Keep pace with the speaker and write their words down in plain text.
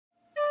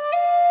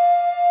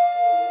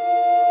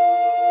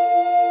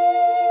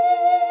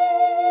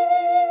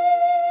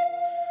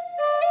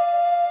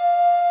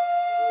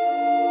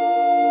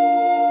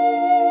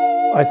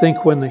I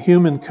think when the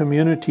human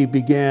community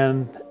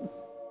began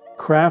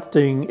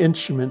crafting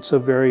instruments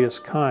of various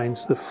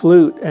kinds, the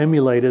flute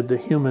emulated the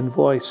human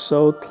voice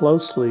so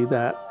closely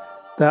that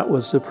that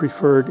was the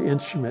preferred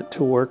instrument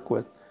to work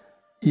with.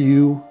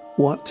 You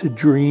want to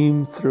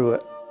dream through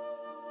it.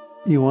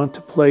 You want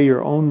to play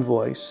your own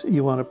voice.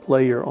 You want to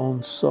play your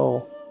own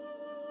soul.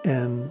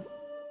 And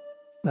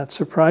that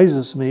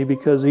surprises me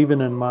because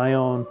even in my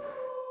own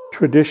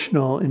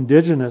traditional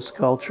indigenous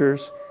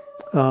cultures,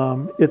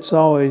 it's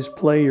always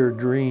play your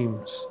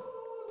dreams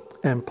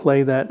and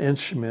play that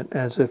instrument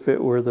as if it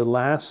were the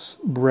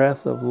last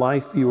breath of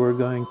life you were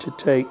going to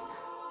take,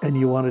 and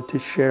you wanted to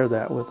share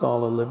that with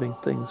all the living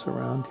things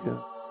around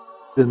you.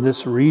 In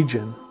this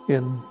region,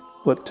 in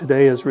what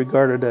today is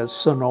regarded as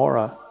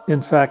Sonora,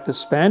 in fact, the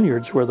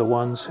Spaniards were the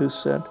ones who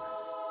said,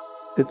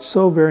 it's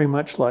so very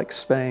much like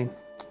Spain,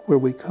 where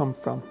we come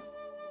from.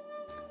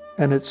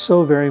 And it's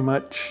so very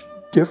much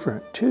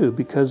different too,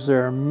 because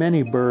there are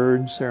many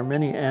birds, there are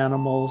many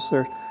animals,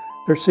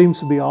 there seems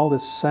to be all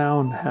this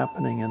sound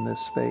happening in this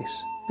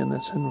space, in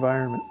this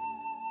environment,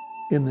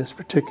 in this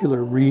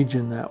particular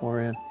region that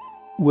we're in.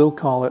 We'll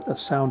call it a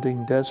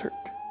sounding desert.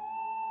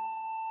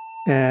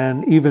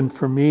 And even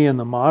for me in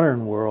the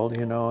modern world,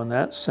 you know, in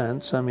that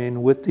sense, I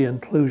mean, with the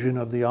inclusion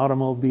of the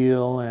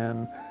automobile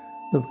and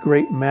the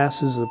great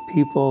masses of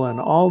people and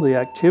all the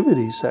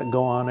activities that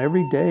go on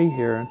every day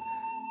here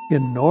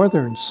in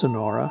northern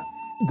Sonora,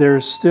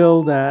 there's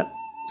still that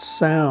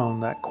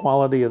sound, that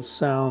quality of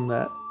sound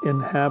that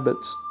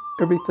inhabits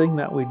everything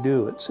that we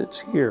do. It's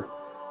here.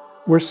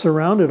 We're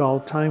surrounded all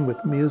the time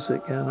with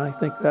music, and I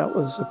think that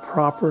was a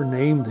proper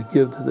name to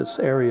give to this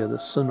area, the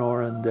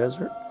Sonoran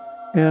Desert.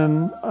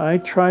 And I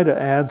try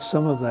to add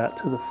some of that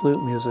to the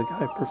flute music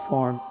I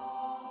perform.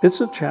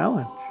 It's a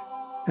challenge,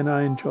 and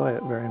I enjoy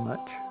it very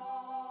much.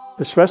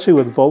 Especially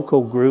with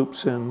vocal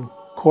groups and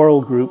choral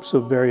groups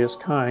of various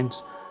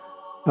kinds.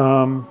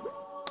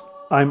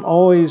 I'm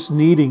always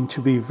needing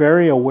to be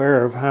very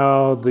aware of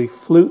how the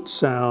flute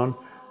sound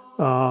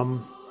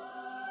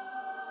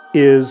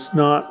is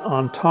not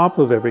on top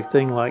of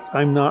everything. Like,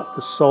 I'm not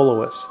the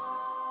soloist,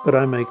 but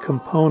I'm a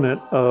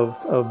component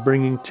of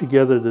bringing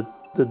together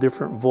the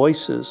different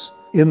voices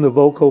in the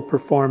vocal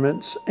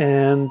performance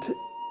and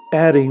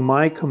adding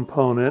my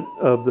component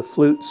of the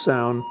flute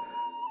sound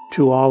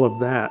to all of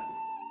that.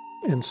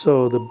 And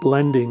so the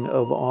blending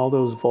of all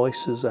those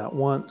voices at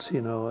once,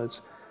 you know,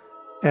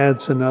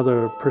 adds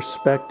another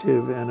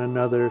perspective and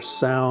another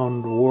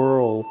sound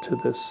world to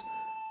this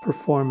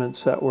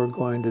performance that we're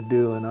going to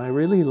do. And I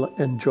really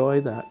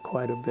enjoy that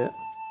quite a bit.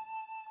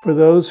 For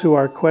those who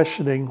are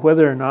questioning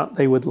whether or not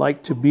they would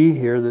like to be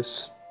here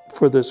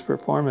for this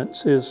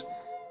performance, is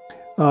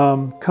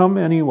come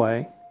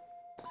anyway,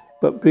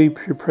 but be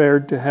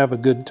prepared to have a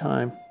good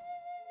time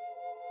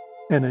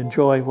and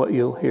enjoy what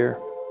you'll hear.